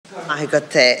I got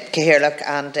Cahirlock,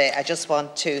 and I just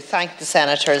want to thank the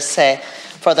senators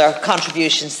for their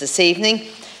contributions this evening.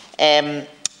 Over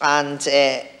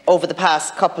the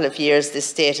past couple of years, this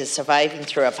state is surviving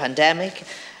through a pandemic,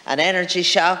 an energy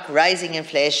shock, rising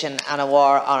inflation and a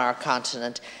war on our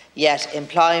continent. Yet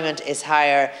employment is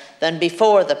higher than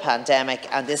before the pandemic,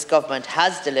 and this government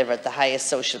has delivered the highest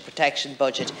social protection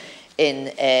budget in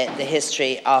the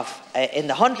history of, in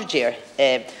the 100-year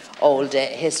old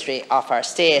history of our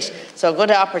state. So I'm going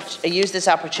to use this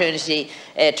opportunity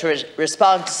to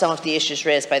respond to some of the issues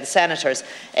raised by the senators.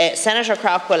 Senator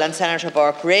Crockwell and Senator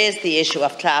Burke raised the issue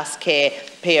of Class K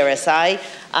PRSI,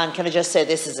 and can I just say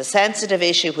this is a sensitive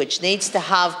issue which needs to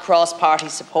have cross-party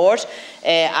support.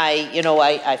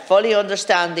 I fully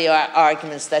understand the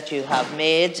arguments that you have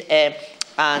made.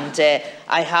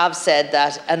 I have said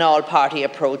that an all-party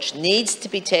approach needs to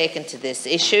be taken to this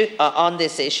issue, on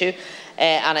this issue,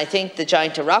 and I think the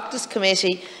Joint Oireachtas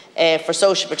Committee for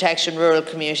Social Protection, Rural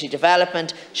Community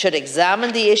Development should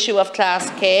examine the issue of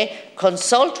Class K,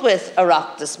 consult with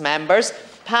Oireachtas members,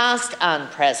 past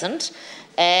and present,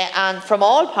 and from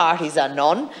all parties and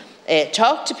none,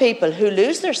 talk to people who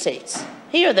lose their seats,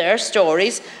 hear their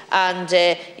stories, and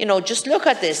just look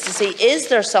at this to see, is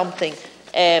there something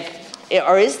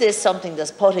or is this something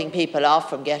that's putting people off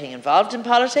from getting involved in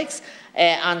politics?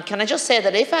 And can I just say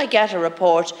that if I get a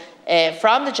report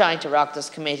from the Joint Oireachtas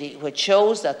Committee which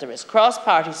shows that there is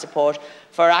cross-party support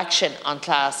for action on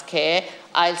Class K,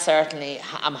 I'm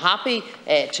happy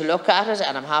to look at it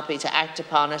and I'm happy to act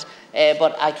upon it,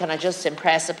 but can I just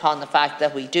impress upon the fact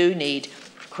that we do need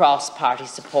cross-party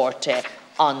support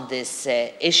on this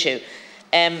issue.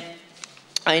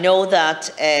 I know that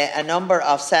a number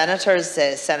of senators,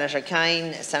 Senator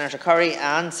Kine, Senator Curry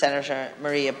and Senator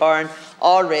Maria Byrne,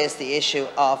 all raised the issue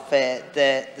of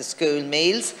the school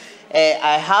meals.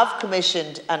 I have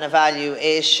commissioned an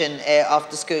evaluation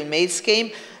of the school meals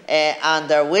scheme, and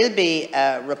there will be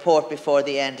a report before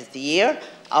the end of the year.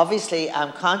 Obviously,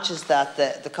 I'm conscious that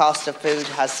the cost of food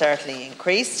has certainly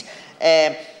increased,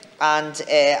 and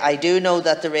I do know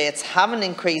that the rates haven't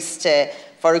increased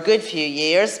for a good few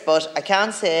years, but I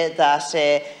can't say that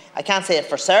I can't say it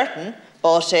for certain.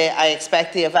 But I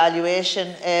expect the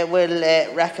evaluation will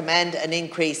recommend an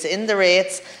increase in the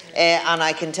rates, and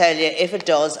I can tell you, if it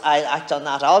does, I'll act on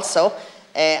that also.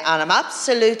 And I'm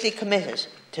absolutely committed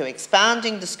to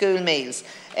expanding the school meals.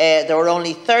 There were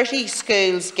only 30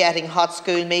 schools getting hot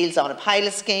school meals on a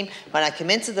pilot scheme when I came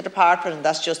into the department, and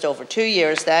that's just over 2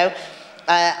 years now.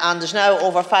 And there's now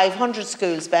over 500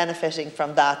 schools benefiting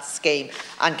from that scheme.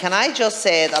 And can I just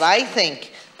say that I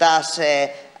think that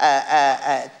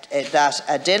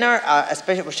a dinner,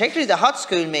 particularly the hot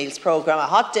school meals programme, a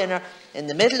hot dinner in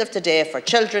the middle of the day for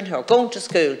children who are going to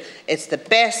school, it's the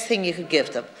best thing you could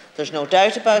give them. There's no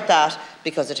doubt about that,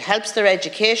 because it helps their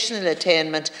educational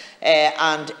attainment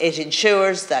and it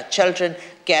ensures that children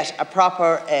get a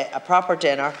proper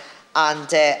dinner.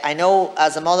 And I know,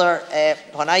 as a mother,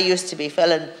 when I used to be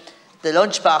filling the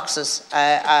lunch boxes,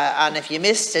 and if you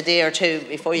missed a day or two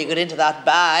before you got into that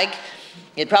bag,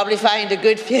 you'd probably find a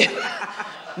good few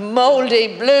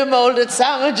mouldy, blue moulded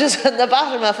sandwiches in the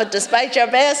bottom of it, despite your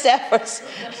best efforts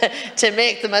to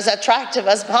make them as attractive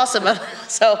as possible.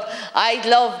 So I'd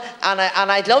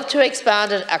love to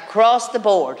expand it across the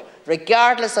board,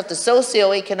 regardless of the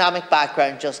socio-economic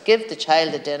background. Just give the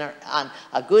child a dinner, and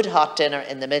a good hot dinner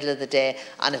in the middle of the day,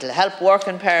 and it'll help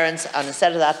working parents, and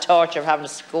instead of that torture of having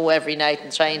to go every night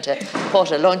and trying to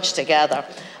put a lunch together.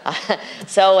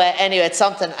 Anyway, it's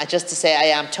something, just to say,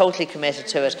 I am totally committed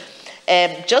to it.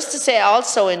 Just to say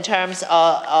also, in terms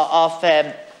of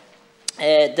the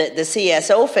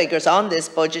CSO figures on this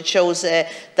budget, shows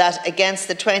that against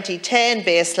the 2010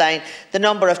 baseline, the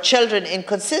number of children in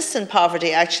consistent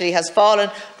poverty actually has fallen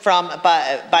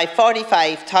by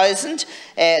 45,000.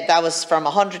 That was from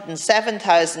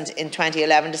 107,000 in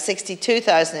 2011 to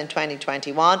 62,000 in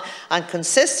 2021, and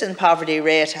consistent poverty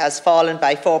rate has fallen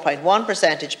by 4.1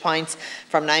 percentage points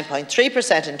from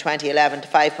 9.3% in 2011 to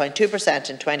 5.2%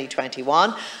 in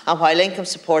 2021. And while income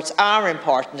supports are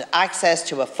important, access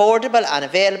to affordable and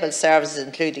available services,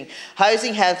 including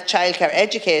housing, health, childcare,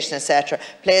 education, etc.,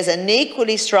 plays an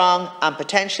equally strong and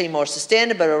potentially more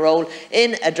sustainable role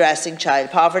in addressing child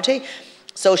poverty.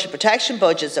 Social protection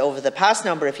budgets over the past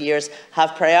number of years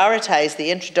have prioritised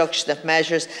the introduction of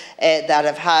measures that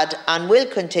have had and will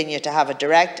continue to have a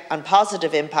direct and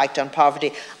positive impact on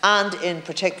poverty, and in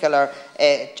particular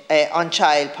on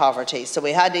child poverty. So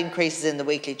we had increases in the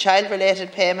weekly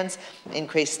child-related payments,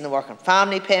 increase in the work and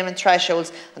family payment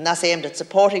thresholds, and that's aimed at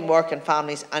supporting working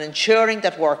families and ensuring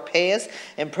that work pays,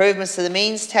 improvements to the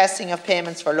means testing of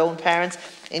payments for lone parents,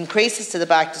 increases to the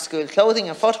back-to-school clothing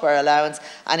and footwear allowance,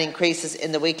 and increases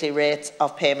in the weekly rates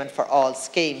of payment for all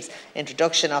schemes.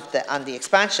 Introduction of the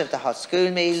expansion of the hot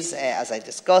school meals, as I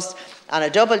discussed, and a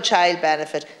double child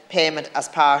benefit payment as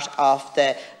part of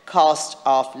the cost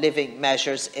of living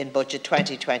measures in budget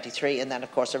 2023, and then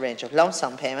of course a range of lump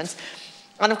sum payments.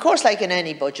 And of course, like in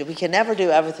any budget, we can never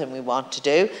do everything we want to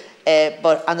do,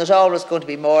 and there's always going to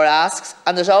be more asks,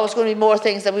 and there's always going to be more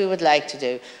things that we would like to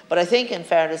do. But I think, in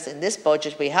fairness, in this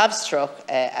budget, we have struck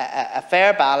a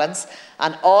fair balance,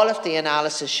 and all of the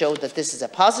analysis showed that this is a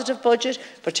positive budget,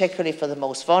 particularly for the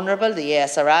most vulnerable. The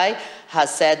ASRI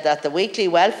has said that the weekly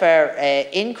welfare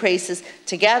increases,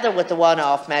 together with the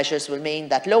one-off measures, will mean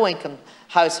that low-income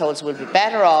households will be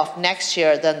better off next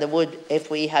year than they would if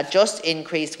we had just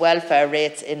increased welfare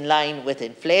rates in line with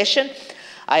inflation.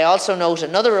 I also note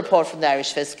another report from the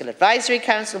Irish Fiscal Advisory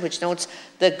Council, which notes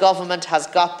the government has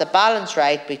got the balance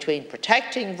right between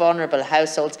protecting vulnerable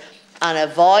households and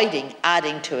avoiding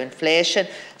adding to inflation.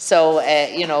 So,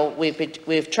 you know,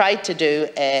 we've tried to do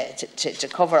to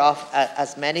cover off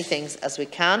as many things as we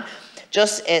can.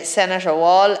 Just Senator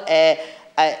Wall,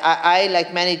 I,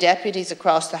 like many deputies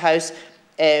across the House,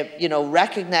 you know,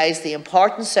 recognise the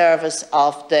important service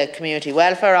of the community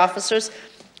welfare officers,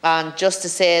 and just to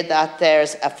say that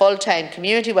there's a full-time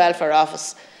community welfare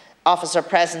officer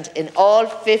present in all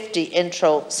 50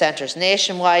 intro centres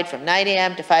nationwide from 9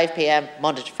 AM to 5 PM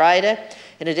Monday to Friday.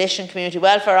 In addition, community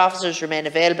welfare officers remain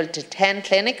available to 10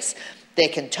 clinics. They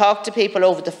can talk to people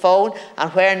over the phone,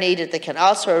 and where needed they can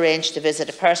also arrange to visit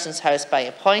a person's house by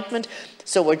appointment.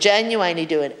 So we're genuinely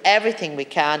doing everything we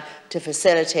can to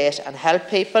facilitate and help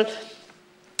people.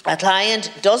 A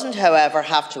client doesn't, however,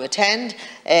 have to attend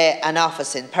an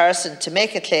office in person to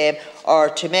make a claim or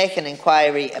to make an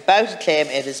inquiry about a claim.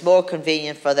 It is more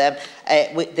convenient for them.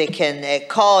 They can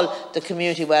call the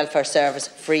Community Welfare Service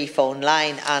free phone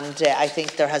line, and I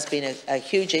think there has been a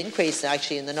huge increase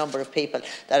actually in the number of people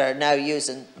that are now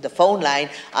using the phone line,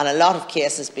 and a lot of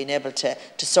cases being able to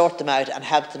sort them out and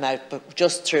help them out, but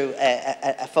just through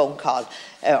a phone call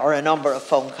or a number of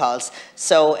phone calls.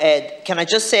 So can I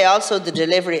just say also the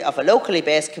delivery of a locally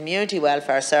based community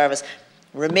welfare service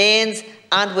remains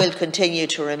and will continue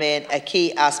to remain a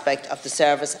key aspect of the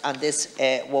service, and this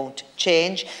won't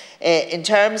change. In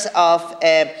terms of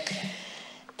it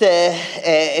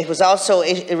was also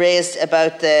raised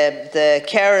about the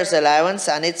carers allowance,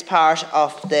 and it's part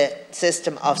of the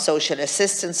system of social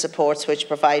assistance supports which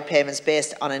provide payments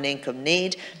based on an income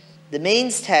need. The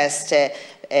means test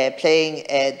playing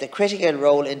the critical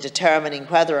role in determining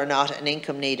whether or not an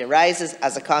income need arises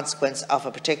as a consequence of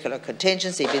a particular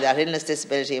contingency, be that illness,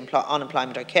 disability,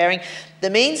 unemployment or caring. The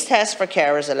means test for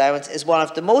carers allowance is one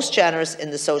of the most generous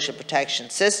in the social protection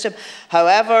system.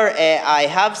 However, I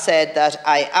have said that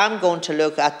I am going to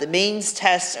look at the means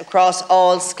test across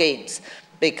all schemes,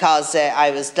 because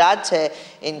I was glad to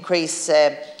increase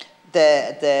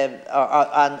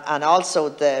and also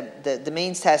the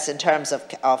means test in terms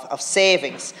of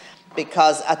savings,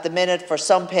 because at the minute for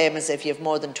some payments, if you have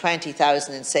more than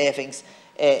 20,000 in savings,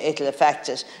 it'll affect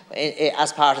it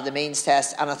as part of the means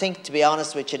test. And I think, to be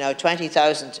honest with you now,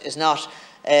 20,000 is not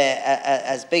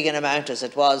as big an amount as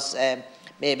it was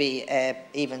maybe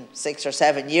even 6 or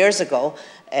 7 years ago,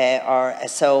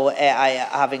 so I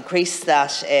have increased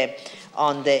that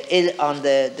on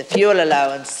the fuel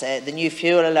allowance, the new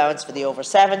fuel allowance for the over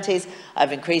 70s.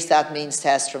 I've increased that means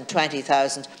test from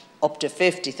 20,000 up to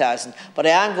 50,000. But I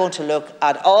am going to look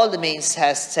at all the means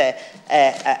tests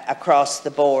across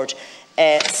the board.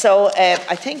 I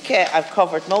think I've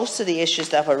covered most of the issues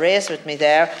that were raised with me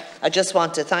there. I just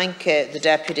want to thank the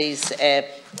deputies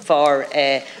for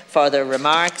their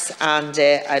remarks, and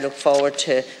I look forward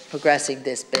to progressing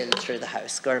this bill through the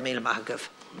House. Gurmila Mahagav.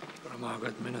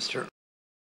 Minister.